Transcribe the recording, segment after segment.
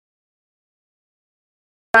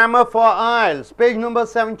Grammar for I.E.L.T.S, page number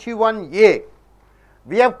 71A.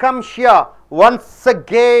 We have come here once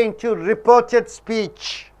again to reported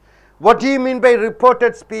speech. What do you mean by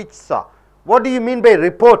reported speech, sir? What do you mean by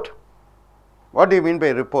report? What do you mean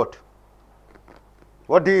by report?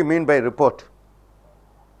 What do you mean by report?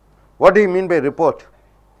 What do you mean by report?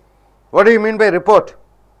 What do you mean by report?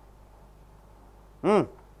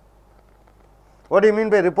 What do you mean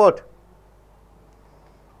by report?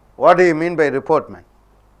 What do you mean by report, man?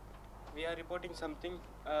 We are reporting something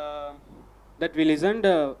that we listened.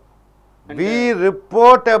 We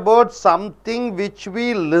report about something which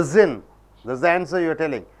we listen. That's the answer you are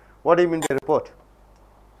telling. What do you mean by report?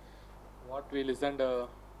 What we listened,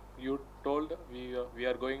 you told, we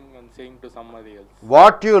are going and saying to somebody else.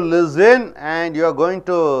 What you listen and you are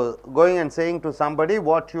going and saying to somebody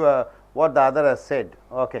what the other has said.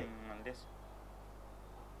 Okay.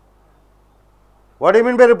 What do you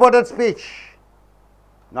mean by reported speech?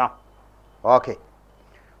 No. Okay.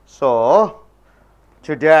 So,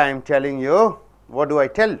 today I am telling you, what do I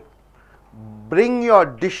tell? Bring your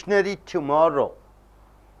dictionary tomorrow.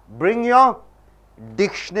 Bring your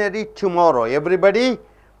dictionary tomorrow. Everybody,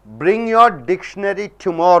 bring your dictionary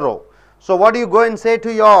tomorrow. So, what do you go and say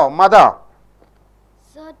to your mother?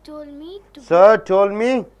 Sir told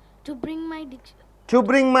me to bring my dictionary. To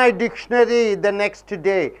bring my dictionary the next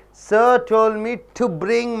day. Sir told me to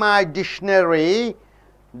bring my dictionary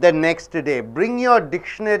the next day. Bring your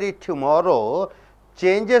dictionary tomorrow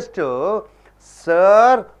changes to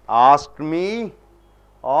Sir asked me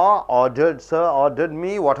or Sir ordered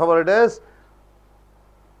me, whatever it is,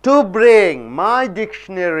 to bring my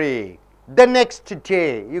dictionary the next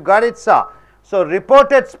day. You got it, sir? So,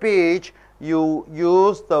 reported speech, you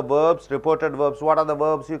use the verbs, reported verbs. What are the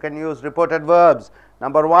verbs you can use? Reported verbs.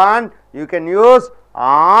 Number 1, you can use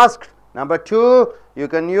asked. Number 2, you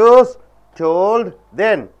can use told,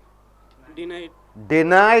 then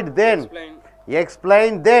denied, then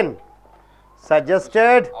explained, then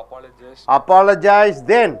suggested, apologized,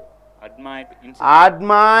 then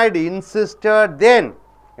admired, insisted, then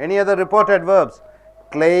any other reported verbs?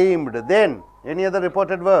 Claimed, then any other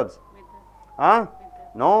reported verbs?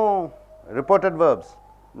 No. Reported verbs?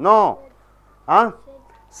 No.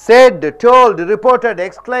 Said, told, reported,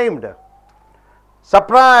 exclaimed,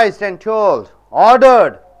 surprised and told,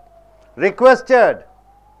 ordered, requested.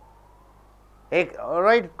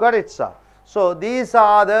 Alright, got it, sir. So, these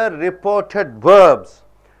are the reported verbs.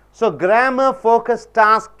 So, grammar focus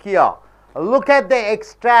task here. Look at the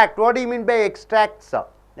extract. What do you mean by extract, sir?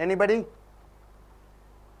 Anybody?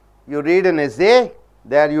 You read an essay,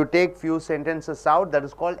 there you take few sentences out, that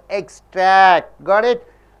is called extract. Got it?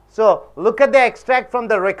 So, look at the extract from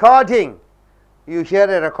the recording. You hear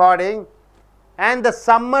a recording and the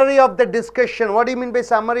summary of the discussion. What do you mean by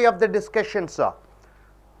summary of the discussion, sir?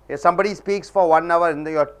 If somebody speaks for 1 hour and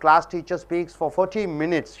your class teacher speaks for 40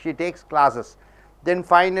 minutes, she takes classes. Then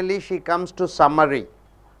finally, she comes to summary.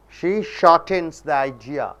 She shortens the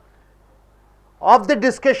idea of the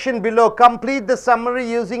discussion below. Complete the summary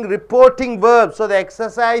using reporting verbs. So, the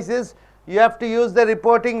exercise is you have to use the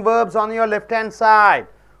reporting verbs on your left hand side.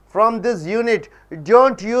 From this unit,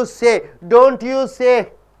 don't use say, don't use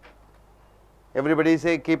say. Everybody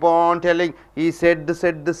say, keep on telling, he said, he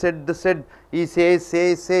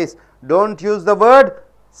says. Don't use the word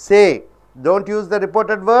say. Don't use the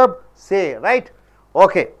reported verb say, right?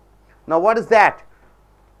 Okay. Now, what is that?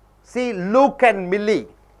 See, Luke and Millie,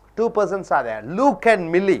 2 persons are there. Luke and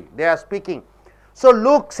Millie, they are speaking. So,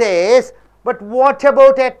 Luke says, but what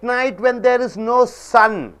about at night when there is no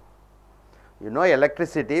sun? You know,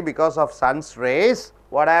 electricity, because of sun's rays,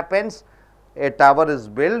 what happens? A tower is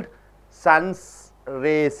built, sun's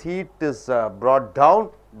rays heat is brought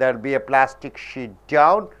down, there will be a plastic sheet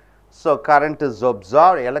down. So, current is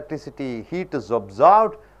absorbed, electricity heat is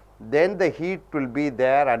absorbed, then the heat will be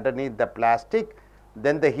there underneath the plastic,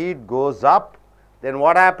 then the heat goes up, then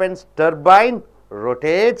what happens? Turbine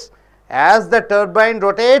rotates. As the turbine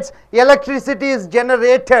rotates, electricity is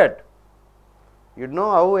generated. You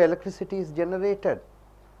know how electricity is generated?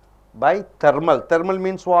 By thermal. Thermal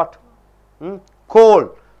means what?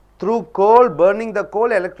 Coal. Through coal, burning the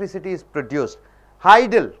coal, electricity is produced.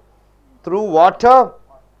 Hydel. Through water,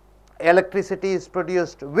 electricity is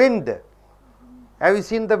produced. Wind. Have you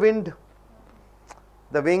seen the wind?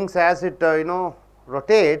 The wings, as it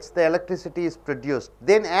rotates, the electricity is produced.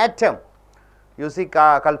 Then atom. You see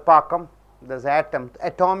Kalpakam, there is atom.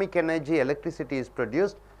 Atomic energy, electricity is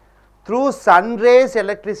produced. Through sun rays,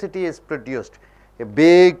 electricity is produced. A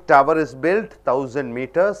big tower is built, 1000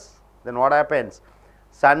 meters. Then what happens?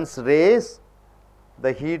 Sun's rays,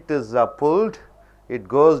 the heat is pulled, it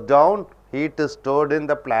goes down, heat is stored in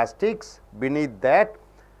the plastics. Beneath that,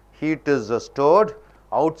 heat is stored.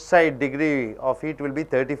 Outside degree of heat will be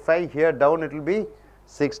 35. Here down it will be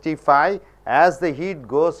 65. As the heat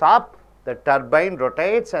goes up, the turbine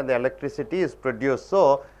rotates and the electricity is produced.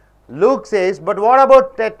 So, Luke says, but what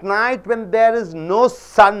about at night when there is no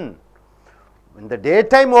sun? In the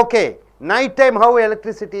daytime, okay. Night time, how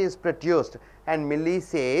electricity is produced? And Millie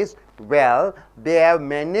says, well, they have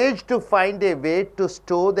managed to find a way to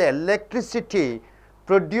store the electricity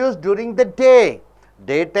produced during the day.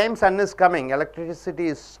 Daytime sun is coming, electricity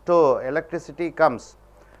is stored, electricity comes,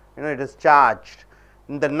 it is charged.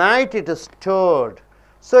 In the night it is stored.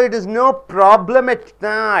 So, it is no problem at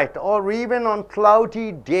night or even on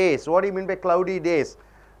cloudy days. What do you mean by cloudy days?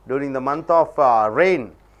 During the month of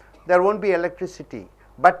rain, there won't be electricity,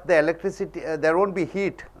 but the electricity, there won't be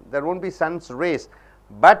heat, there won't be sun's rays,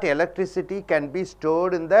 but electricity can be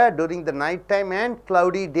stored in during the night time and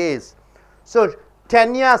cloudy days. So,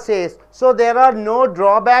 Tanya says, so there are no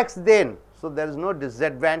drawbacks then, so there is no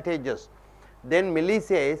disadvantages. Then Millie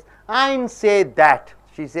says, I say that.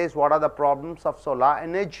 She says, what are the problems of solar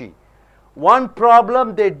energy? One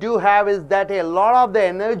problem they do have is that a lot of the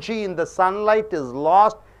energy in the sunlight is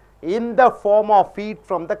lost in the form of heat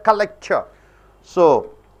from the collector.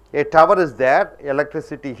 So, a tower is there,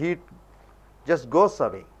 electricity, heat just goes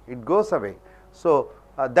away, it goes away. So,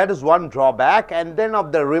 that is one drawback, and then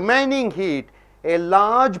of the remaining heat, a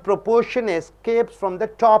large proportion escapes from the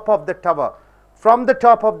top of the tower. From the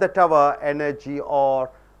top of the tower, energy or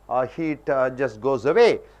heat just goes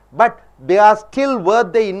away, but they are still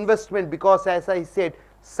worth the investment because, as I said,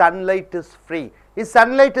 sunlight is free.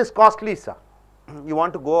 Sunlight is costly, sir. You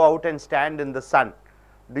want to go out and stand in the sun.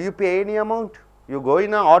 Do you pay any amount? You go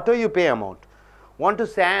in an auto, you pay amount. Want to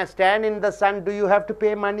stand in the sun, do you have to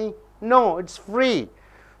pay money? No, it's free.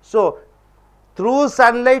 So, through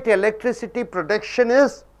sunlight, electricity production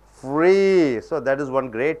is free. So, that is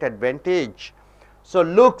one great advantage. So,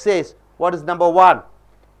 Luke says, what is number 1?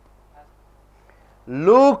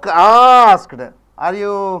 Luke asked. Are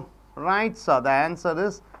you right, sir? The answer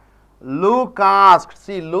is Luke asked.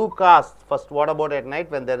 See, Luke asked first, what about at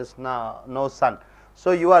night when there is no sun?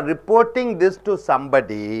 So, you are reporting this to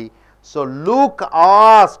somebody. So, Luke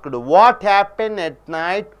asked, what happened at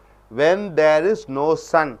night when there is no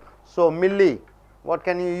sun? So, Millie, what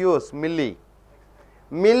can you use? Millie.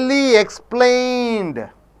 Millie explained.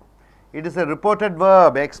 It is a reported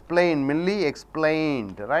verb, explain. Millie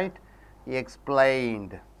explained, right? He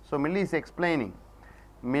explained. So, Millie is explaining.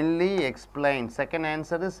 Millie explained. Second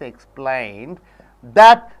answer is explained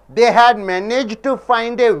that they had managed to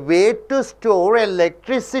find a way to store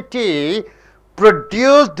electricity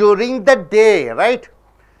produced during the day, right?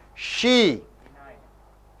 She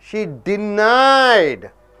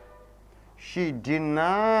denied. She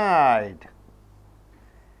denied.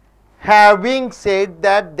 Having said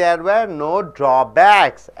that there were no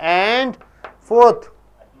drawbacks, and fourth,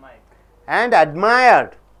 and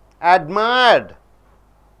admired. Admired.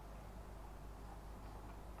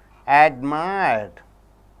 Admired.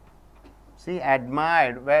 See,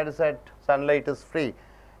 admired. Where is that? Sunlight is free.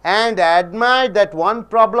 And admired that one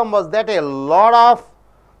problem was that a lot of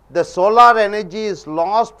the solar energy is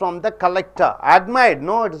lost from the collector. Admired.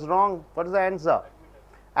 No, it is wrong. What is the answer?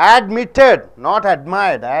 Admitted. Not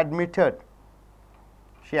admired. Admitted.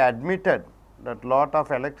 She admitted that lot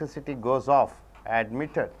of electricity goes off.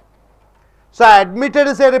 Admitted. So, admitted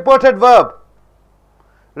is a reported verb,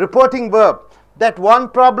 reporting verb. That one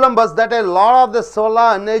problem was that a lot of the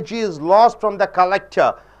solar energy is lost from the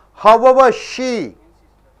collector. However, she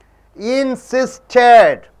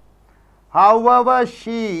insisted. However,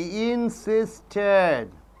 she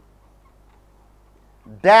insisted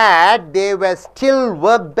that they were still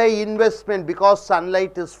worth the investment because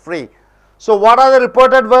sunlight is free. So, what are the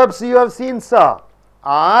reported verbs you have seen, sir?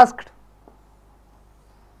 Asked,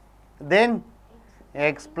 then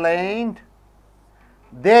explained,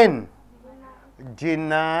 then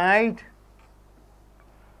denied,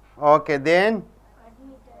 okay, then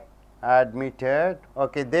admitted,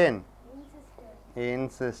 okay, then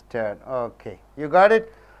insisted, okay, you got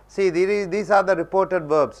it. See, these are the reported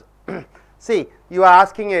verbs. See, you are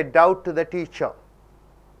asking a doubt to the teacher,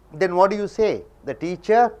 then what do you say? The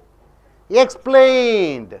teacher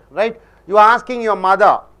explained, right? You are asking your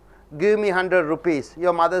mother, give me 100 rupees.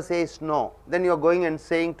 Your mother says no. Then you are going and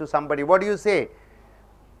saying to somebody, what do you say?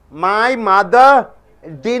 My mother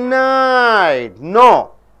denied.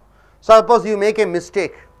 No. Suppose you make a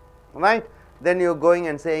mistake, right? Then you are going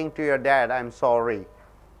and saying to your dad, I am sorry.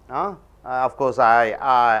 Of course,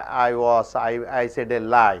 I said a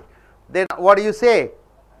lie. Then what do you say?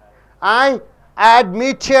 I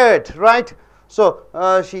admitted, right? So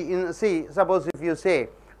see, suppose if you say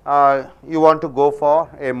you want to go for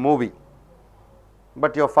a movie,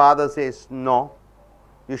 but your father says no,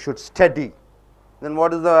 you should study. Then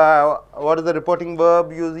what is the reporting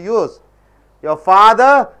verb you use? Your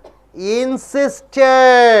father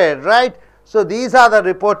insisted, right? So these are the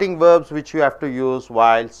reporting verbs which you have to use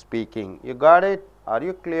while speaking. You got it? Are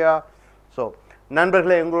you clear? So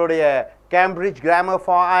நண்பர்களே, உங்களுடைய Cambridge grammar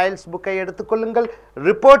for ஐஎல்ட்ஸ் புக்கை எடுத்துக்கொள்ளுங்கள்.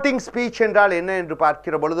 Reporting speech என்றால் என்ன என்று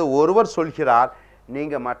பார்க்கிற பொழுது, ஒருவர் சொல்கிறார்,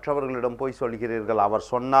 நீங்கள் மற்றவர்களிடம் போய் சொல்கிறீர்கள். அவர்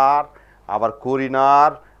சொன்னார், அவர்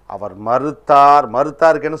கூறினார், அவர் மறுத்தார்.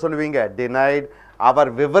 மறுத்தாருக்கு என்ன சொல்லுவீங்க? denied.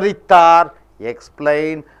 அவர் விவரித்தார்,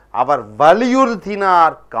 explain. அவர்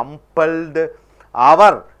வலியுறுத்தினார், compelled.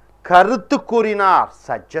 அவர் கருத்து கூறினார்,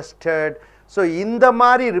 suggested. ஸோ இந்த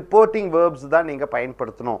மாதிரி ரிப்போர்ட்டிங் வேர்ப்ஸ் தான் நீங்கள்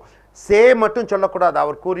பயன்படுத்தணும். சே மட்டும் சொல்லக்கூடாது.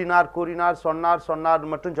 அவர் கூறினார், கூறினார், சொன்னார், சொன்னார்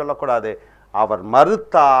மட்டும் சொல்லக்கூடாது. அவர்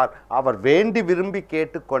மறுத்தார், அவர் வேண்டி விரும்பி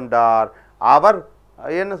கேட்டுக்கொண்டார், அவர்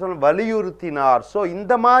என்ன சொல்ல வலியுறுத்தினார். ஸோ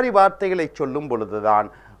இந்த மாதிரி வார்த்தைகளை சொல்லும் பொழுது தான்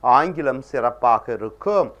ஆங்கிலம் சிறப்பாக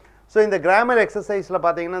இருக்கும். ஸோ இந்த கிராமர் எக்ஸசைஸில்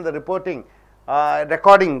பார்த்தீங்கன்னா இந்த ரிப்போர்ட்டிங்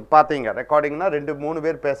ரெக்கார்டிங் பார்த்தீங்க. ரெக்கார்டிங்னா 2-3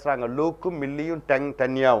 பேர் பேசுகிறாங்க. லூக்கும் மில்லியும்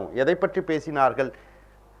டன்யாவும் எதை பற்றி பேசினார்கள்?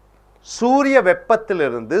 சூரிய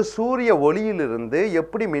வெப்பத்திலிருந்து, சூரிய ஒளியிலிருந்து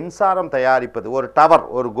எப்படி மின்சாரம் தயாரிப்பது. ஒரு டவர்,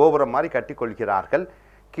 ஒரு கோபுரம் மாதிரி கட்டி கொள்கிறார்கள்.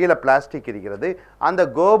 கீழே பிளாஸ்டிக் இருக்கிறது. அந்த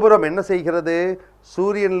கோபுரம் என்ன செய்கிறது?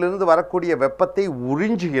 சூரியனிலிருந்து வரக்கூடிய வெப்பத்தை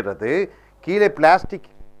உறிஞ்சுகிறது. கீழே பிளாஸ்டிக்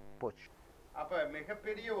போச்சு. அப்போ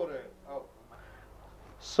மிகப்பெரிய ஒரு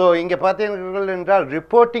ஸோ இங்கே பார்த்தீர்கள் என்றால்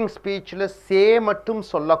ரிப்போர்ட்டிங் ஸ்பீச்சில் சே மட்டும்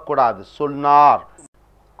சொல்லக்கூடாது. சொன்னார்,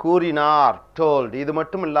 கூறினார், டோல்ட். இது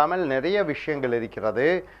மட்டும் இல்லாமல் நிறைய விஷயங்கள் இருக்கிறது.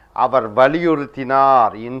 அவர்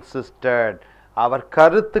வலியுறுத்தினார், இன்சிஸ்டட். அவர்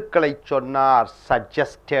கருத்துக்களை சொன்னார்,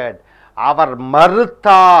 சஜஸ்டட். அவர்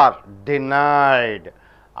மறுத்தார், denied.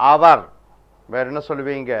 அவர் வேற என்ன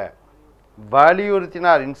சொல்லுவீங்க?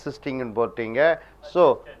 வலியுறுத்தினார், இன்சிஸ்டிங்னு போட்டீங்க. So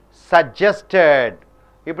suggested.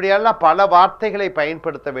 இப்படியெல்லாம் பல வார்த்தைகளை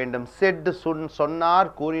பயன்படுத்த வேண்டும். செட், சொன்னார்,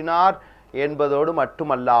 கூறினார் என்பதோடு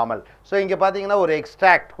மட்டுமல்லாமல். ஸோ இங்கே பார்த்தீங்கன்னா ஒரு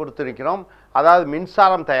எக்ஸ்ட்ராக்ட் கொடுத்துருக்கிறோம். அதாவது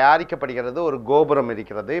மின்சாரம் தயாரிக்கப்படுகிறது. ஒரு கோபுரம்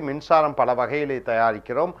இருக்கிறது. மின்சாரம் பல வகையிலே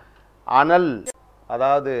தயாரிக்கிறோம். அனல்,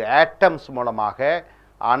 அதாவது ஆட்டம்ஸ் மூலமாக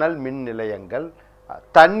அனல் மின் நிலையங்கள்.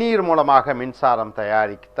 தண்ணீர் மூலமாக மின்சாரம்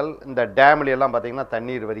தயாரித்தல். இந்த டேம்ல எல்லாம் பார்த்தீங்கன்னா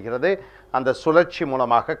தண்ணீர் வருகிறது. அந்த சுழற்சி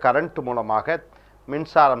மூலமாக, கரண்ட் மூலமாக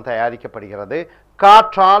மின்சாரம் தயாரிக்கப்படுகிறது.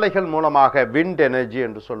 காற்றாலைகள் மூலமாக, விண்ட் எனர்ஜி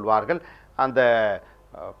என்று சொல்வார்கள். அந்த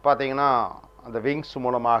பார்த்தீங்கன்னா அந்த விங்ஸ்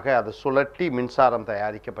மூலமாக அது சுழற்றி மின்சாரம்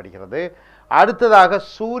தயாரிக்கப்படுகிறது. அடுத்ததாக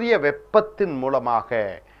சூரிய வெப்பத்தின் மூலமாக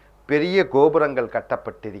பெரிய கோபுரங்கள்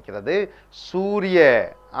கட்டப்பட்டிருக்கிறது. சூரிய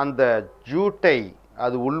அந்த ஜூட்டை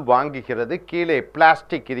அது உள் வாங்குகிறது. கீழே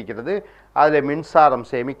பிளாஸ்டிக் இருக்கிறது. அதில் மின்சாரம்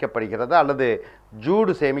சேமிக்கப்படுகிறது அல்லது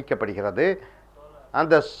ஜூடு சேமிக்கப்படுகிறது.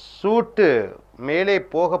 அந்த சூட்டு மேலே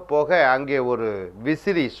போக போக அங்கே ஒரு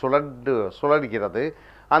விசிறி சுழல்கிறது.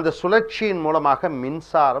 அந்த சுழற்சியின் மூலமாக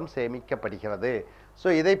மின்சாரம் சேமிக்கப்படுகிறது. ஸோ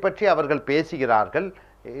இதை பற்றி அவர்கள் பேசுகிறார்கள்.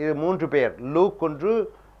 3 பேர், லூக் ஒன்று,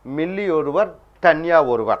 மில்லி ஒருவர், டன்யா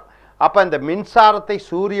ஒருவர். அப்போ இந்த மின்சாரத்தை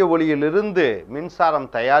சூரிய ஒளியிலிருந்து மின்சாரம்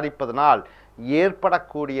தயாரிப்பதனால்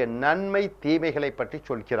ஏற்படக்கூடிய நன்மை தீமைகளை பற்றி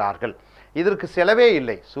சொல்கிறார்கள். இதற்கு செலவே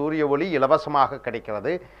இல்லை. சூரிய ஒளி இலவசமாக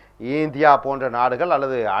கிடைக்கிறது. இந்தியா போன்ற நாடுகள்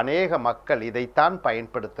அல்லது அநேக மக்கள் இதைத்தான்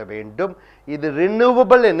பயன்படுத்த வேண்டும். இது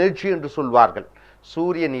ரினியூவபிள் எனர்ஜி என்று சொல்வார்கள்.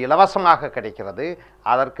 சூரியன் இலவசமாக கிடைக்கிறது,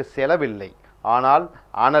 அதற்கு செலவில்லை. ஆனால்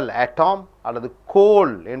அனல், ஆட்டம் அல்லது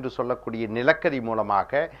கோல் என்று சொல்லக்கூடிய நிலக்கரி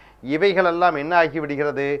மூலமாக இவைகளெல்லாம் என்ன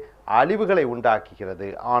ஆகிவிடுகிறது? அழிவுகளை உண்டாக்குகிறது.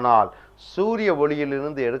 ஆனால் சூரிய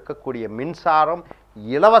ஒளியிலிருந்து எடுக்கக்கூடிய மின்சாரம்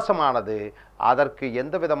இலவசமானது. அதற்கு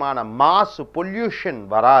எந்த விதமான மாசு, பொல்யூஷன்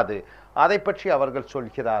வராது. அதை பற்றி அவர்கள்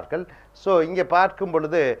சொல்கிறார்கள். ஸோ இங்கே பார்க்கும்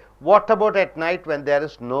பொழுது, what about at night when there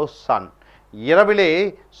is no sun? இரவிலே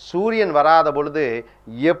சூரியன் வராத பொழுது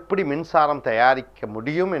எப்படி மின்சாரம் தயாரிக்க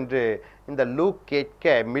முடியும் என்று இந்த லூக்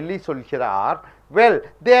கேட்க மில்லி சொல்கிறார், well,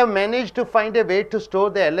 they have managed to find a way to store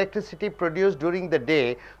the electricity produced during the day,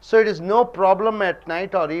 so it is no problem at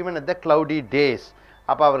night or even at the cloudy days.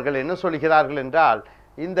 அப்போ அவர்கள் என்ன சொல்கிறார்கள் என்றால்,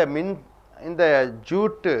 இந்த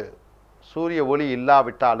ஜூட்டு சூரிய ஒளி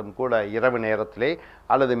இல்லாவிட்டாலும் கூட இரவு நேரத்திலே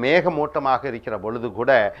அல்லது மேகமூட்டமாக இருக்கிற பொழுது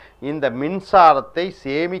கூட இந்த மின்சாரத்தை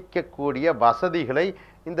சேமிக்கக்கூடிய வசதிகளை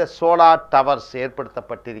இந்த சோலார் டவர்ஸ்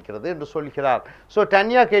ஏற்படுத்தப்பட்டிருக்கிறது என்று சொல்கிறார். ஸோ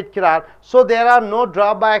டன்யா கேட்கிறார், so there are no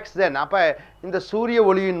drawbacks தென்? அப்போ இந்த சூரிய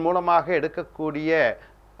ஒளியின் மூலமாக எடுக்கக்கூடிய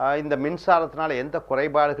இந்த மின்சாரத்தினால் எந்த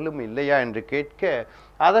குறைபாடுகளும் இல்லையா என்று கேட்க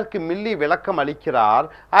அதற்கு மில்லி விளக்கம் அளிக்கிறார்.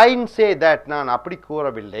 I didn't say that, நான் அப்படி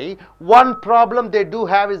கூறவில்லை. One problem they do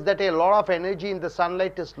have is that a lot of energy in the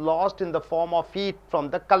sunlight is lost in the form of heat from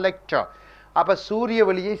the collector. அப்ப சூரிய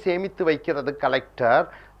ஒளியை சேமித்து வைக்கிறது கலெக்டர்.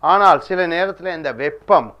 ஆனால் சில நேரத்தில் இந்த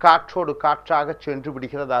வெப்பம் காற்றோடு காற்றாக சென்று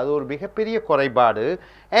விடுகிறது. அது ஒரு மிகப்பெரிய குறைபாடு.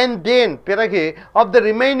 And then பிறகு of the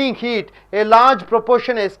remaining heat a large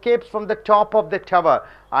proportion escapes from the top of the tower.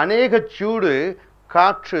 அநேக சூடு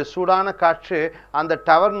காற்று சூடான காற்று அந்த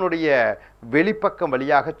டவர்னுடைய வெளிப்பக்கம்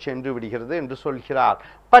வழியாக சென்று விடுகிறது என்று சொல்கிறார்.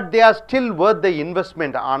 But they are still worth the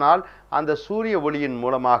investment. ஆனால் அந்த சூரிய ஒளியின்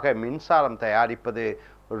மூலமாக மின்சாரம் தயாரிப்பது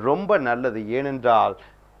ரொம்ப நல்லது. ஏனென்றால்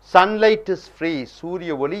sunlight is free,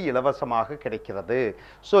 சூரிய ஒளி இலவசமாக கிடைக்கிறது.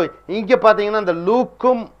 ஸோ இங்கே பார்த்தீங்கன்னா அந்த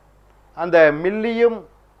லூக்கும் அந்த மில்லியும்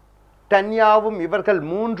டன்யாவும் இவர்கள்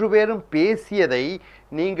 3 பேரும் பேசியதை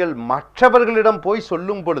நீங்கள் மற்றவர்களிடம் போய்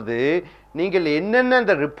சொல்லும் பொழுது நீங்கள் என்னென்ன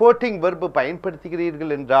அந்த ரிப்போர்ட்டிங் வெர்பு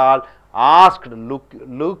பயன்படுத்துகிறீர்கள் என்றால் ஆஸ்க்டு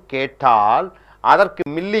லுக் கேட்டால், அதற்கு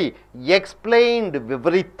மில்லி எக்ஸ்பிளைன்டு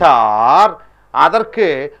விவரித்தார், அதற்கு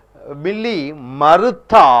மில்லி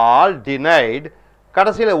மறுத்தால் டினைட்,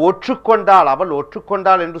 கடைசியில் ஒற்றுக்கொண்டாள் அவள்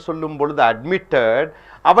ஒற்றுக்கொண்டாள் என்று சொல்லும் பொழுது அட்மிட்டட்,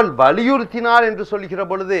 அவள் வலியுறுத்தினார் என்று சொல்கிற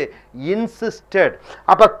பொழுது இன்சிஸ்டட்.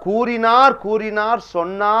 அப்ப கூறினார் கூறினார்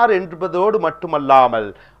சொன்னார் என்பதோடு மட்டுமல்லாமல்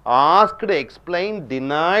asked explain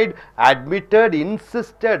denied admitted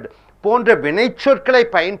insisted போன்ற வினைச்சொற்களை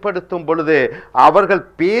பயன்படுத்தும் பொழுது அவர்கள்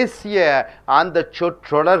பேசிய அந்த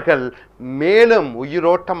சொற்றொடர்கள் மேலும்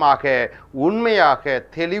உயிரோட்டமாக உண்மையாக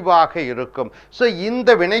தெளிவாக இருக்கும். ஸோ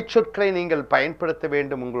இந்த வினைச்சொற்களை நீங்கள் பயன்படுத்த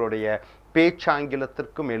வேண்டும் உங்களுடைய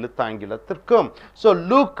பேச்சாங்கிலத்திற்கும் எழுத்தாங்கிலத்திற்கும். ஸோ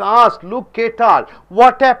லூக் கேட்டால்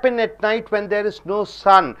what happen at night when there is no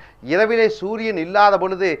sun, இரவிலே சூரியன் இல்லாத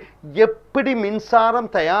பொழுது எப்படி மின்சாரம்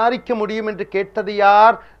தயாரிக்க முடியும் என்று கேட்டது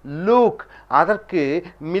யார்? லூக். அதற்கு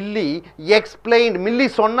மில்லி எக்ஸ்பிளைன், மில்லி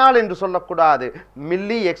சொன்னால் என்று சொல்லக்கூடாது,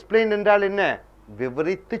 மில்லி எக்ஸ்பிளைன் என்றால் என்ன?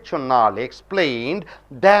 விவரித்து சொன்னால். explained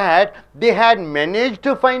that they had managed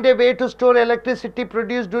to find a way to store electricity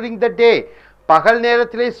produced during the day. பகல்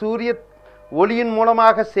நேரத்திலே சூரிய ஒளியின்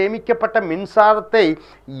மூலமாக சேமிக்கப்பட்ட மின்சாரத்தை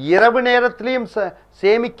இரவு நேரத்திலேயும்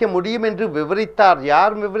சேமிக்க முடியும் என்று விவரித்தார்.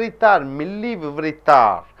 யார் விவரித்தார்? மில்லி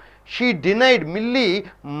விவரித்தார். she denied, milli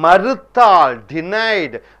மறுத்தாள்.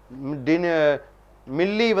 denied,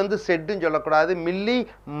 milli செட்னு சொல்லக்கூடாது, milli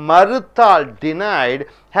மறுத்தாள். denied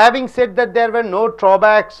having said that there were no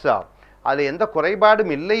drawbacks, அது எந்த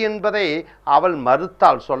குறைபாடும் இல்லை என்பதை அவள்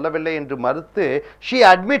மறுத்தாள், சொல்லவில்லை என்று மறுத்து she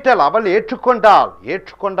admitted, அவள் ஏற்றுக்கொண்டாள்.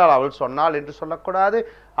 ஏற்றுக்கொண்டாள், அவள் சொன்னாள் என்று சொல்லக்கூடாது,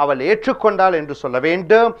 அவள் ஏற்றுக்கொண்டாள் என்று சொல்ல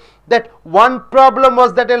வேண்டும். that one problem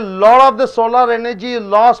was that a lot of the solar energy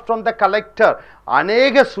lost from the collector.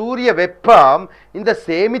 அநேக சூரிய வெப்பம் இந்த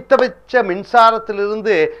சேமித்து வச்ச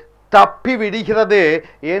மின்சாரத்திலிருந்து தப்பி விடுகிறது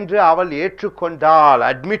என்று அவள் ஏற்றுக்கொண்டாள்.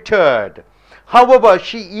 admitted. However,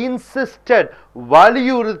 she insisted,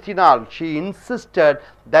 வலியுறுத்தினாள், she insisted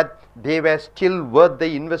that they were still worth the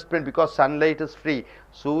investment because sunlight is free.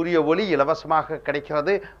 சூரிய ஒளி இலவசமாக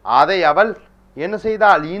கிடைக்கிறது. அதை அவள் என்ன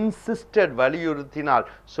செய்தால்? இன்சிஸ்டட், வலியுறுத்தினாள்.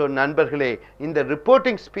 ஸோ நண்பர்களே, இந்த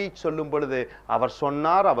ரிப்போர்ட்டிங் ஸ்பீச் சொல்லும் பொழுது அவர்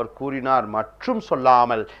சொன்னார், அவர் கூறினார் மற்றும்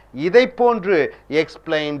சொல்லாமல் இதை போன்று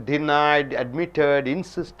எக்ஸ்பிளைன், டினைட், அட்மிட்டட்,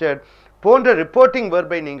 இன்சிஸ்டட் போன்ற ரிப்போர்ட்டிங்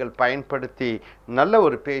வெர்பை நீங்கள் பயன்படுத்தி நல்ல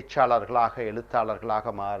ஒரு பேச்சாளர்களாக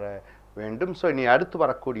எழுத்தாளர்களாக மாற வேண்டும். ஸோ இனி அடுத்து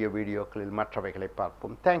வரக்கூடிய வீடியோக்களில் மற்றவைகளை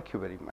பார்ப்போம். Thank you very much.